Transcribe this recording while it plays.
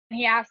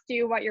he asked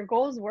you what your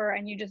goals were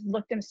and you just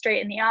looked him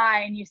straight in the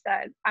eye and you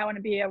said, I want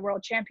to be a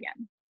world champion.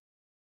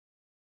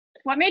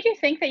 What made you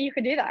think that you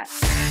could do that?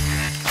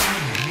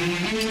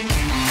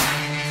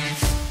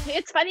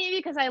 It's funny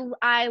because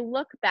I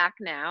look back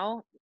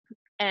now,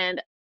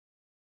 and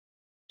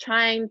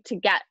trying to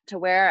get to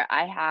where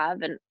I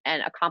have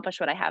and accomplish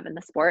what I have in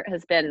the sport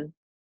has been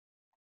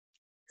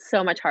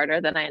so much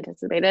harder than I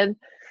anticipated,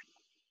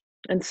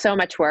 and so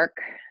much work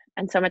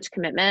and so much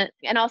commitment.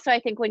 And also I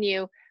think when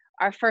you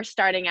are first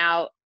starting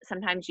out,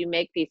 sometimes you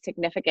make these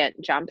significant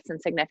jumps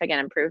and significant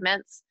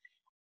improvements,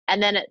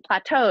 and then it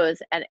plateaus,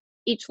 and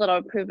each little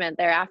improvement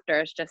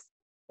thereafter is just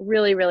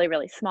really, really,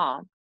 really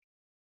small.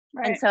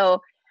 Right. And so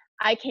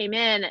I came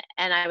in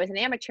and I was an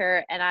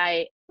amateur and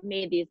I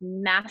made these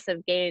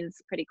massive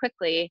gains pretty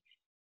quickly.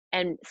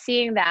 And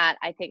seeing that,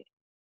 I think,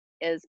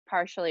 is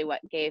partially what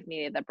gave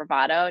me the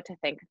bravado to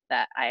think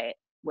that I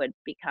would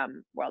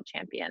become world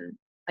champion.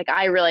 Like,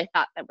 I really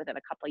thought that within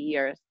a couple of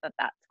years that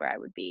that's where I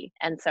would be.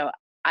 And so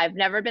I've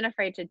never been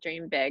afraid to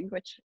dream big,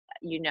 which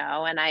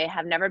and I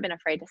have never been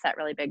afraid to set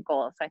really big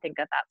goals. So I think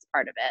that that's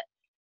part of it.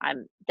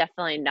 I'm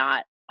definitely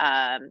not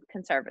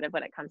conservative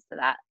when it comes to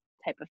that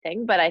type of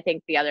thing. But I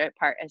think the other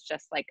part is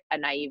just like a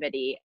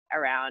naivety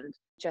around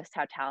just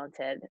how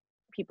talented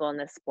people in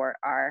this sport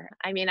are.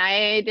 I mean,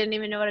 I didn't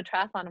even know what a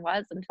triathlon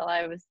was until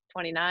I was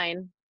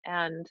 29,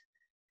 and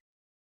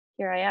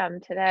here I am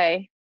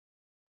today.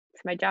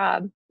 It's my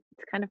job.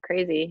 It's kind of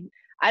crazy.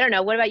 I don't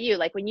know. What about you?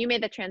 Like, when you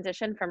made the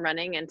transition from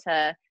running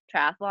into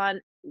triathlon,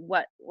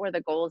 what were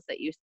the goals that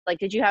you, like,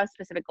 did you have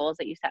specific goals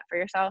that you set for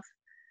yourself?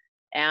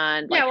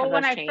 And like, have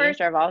those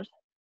changed or evolved?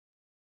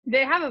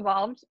 They have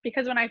evolved,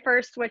 because when I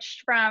first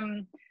switched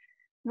from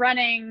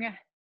running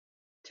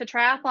to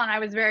triathlon, I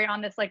was very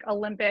on this like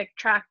Olympic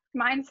track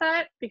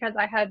mindset, because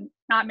I had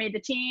not made the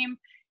team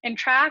in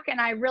track.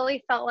 And I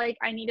really felt like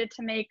I needed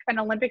to make an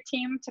Olympic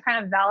team to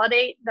kind of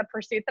validate the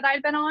pursuit that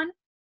I'd been on.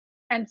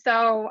 And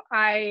so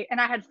I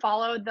had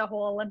followed the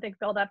whole Olympic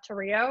build up to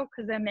Rio,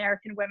 because the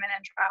American women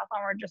in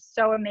triathlon were just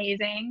so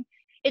amazing.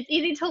 It's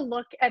easy to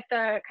look at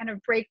the kind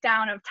of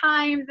breakdown of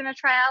times in a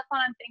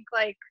triathlon and think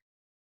like,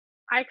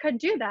 I could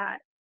do that.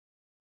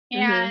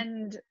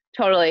 And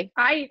totally.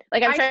 I'm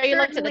sure you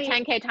looked at the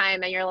 10K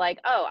time and you're like,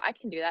 oh, I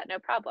can do that. No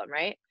problem.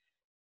 Right.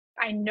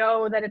 I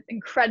know that it's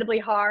incredibly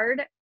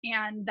hard,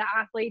 and the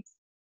athletes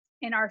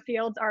in our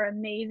fields are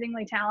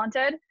amazingly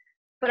talented,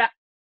 but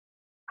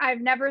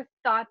I've never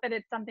thought that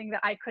it's something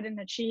that I couldn't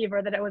achieve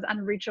or that it was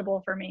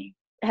unreachable for me.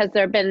 Has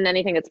there been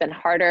anything that's been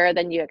harder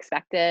than you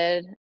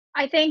expected?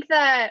 I think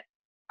that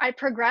I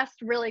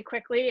progressed really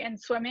quickly in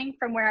swimming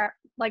from where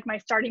like my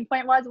starting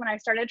point was when I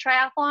started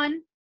triathlon,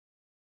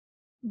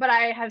 but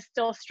I have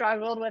still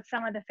struggled with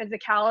some of the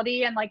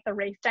physicality and like the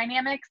race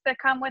dynamics that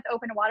come with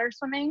open water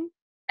swimming.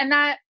 And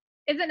that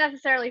isn't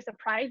necessarily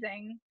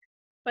surprising,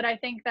 but I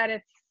think that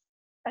it's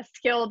a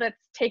skill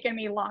that's taken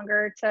me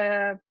longer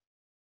to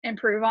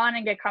improve on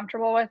and get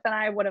comfortable with than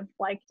I would have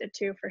liked it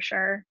to, for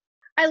sure.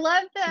 I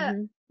love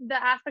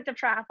the aspect of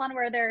triathlon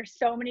where there are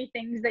so many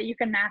things that you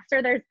can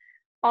master. There's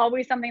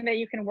always something that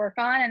you can work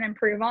on and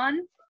improve on,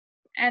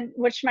 and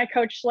which my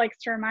coach likes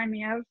to remind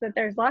me of, that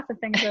there's lots of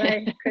things that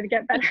I could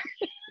get better.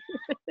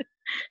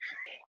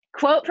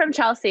 Quote from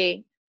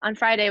Chelsea: on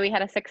Friday we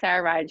had a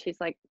 6-hour ride. She's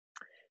like,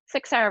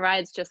 6-hour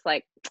rides just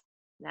like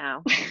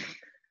now.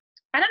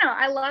 I don't know.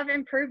 I love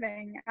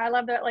improving. I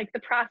love that, like, the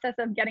process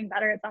of getting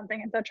better at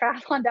something. And so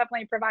triathlon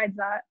definitely provides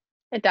that.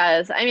 It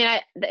does. I mean,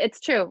 it's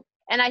true.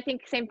 And I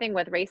think same thing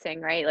with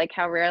racing, right? Like,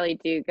 how rarely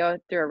do you go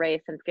through a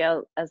race and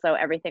feel as though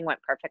everything went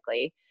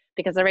perfectly?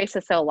 Because the race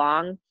is so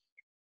long,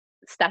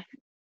 stuff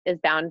is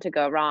bound to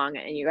go wrong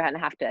and you're going to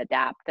have to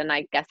adapt. And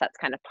I guess that's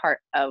kind of part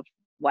of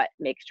what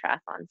makes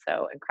triathlon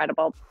so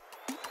incredible.